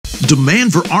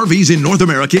Demand for RVs in North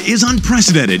America is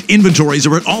unprecedented. Inventories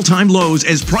are at all-time lows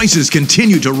as prices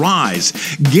continue to rise.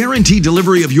 Guarantee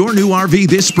delivery of your new RV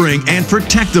this spring and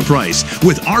protect the price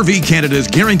with RV Canada's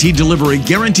Guaranteed Delivery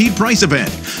Guaranteed Price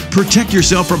event. Protect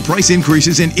yourself from price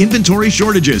increases and inventory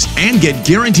shortages and get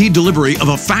guaranteed delivery of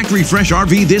a factory fresh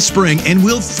RV this spring, and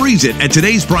we'll freeze it at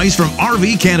today's price from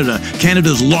RV Canada,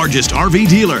 Canada's largest RV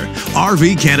dealer.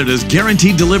 RV Canada's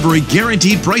Guaranteed Delivery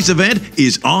Guaranteed Price event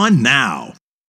is on now.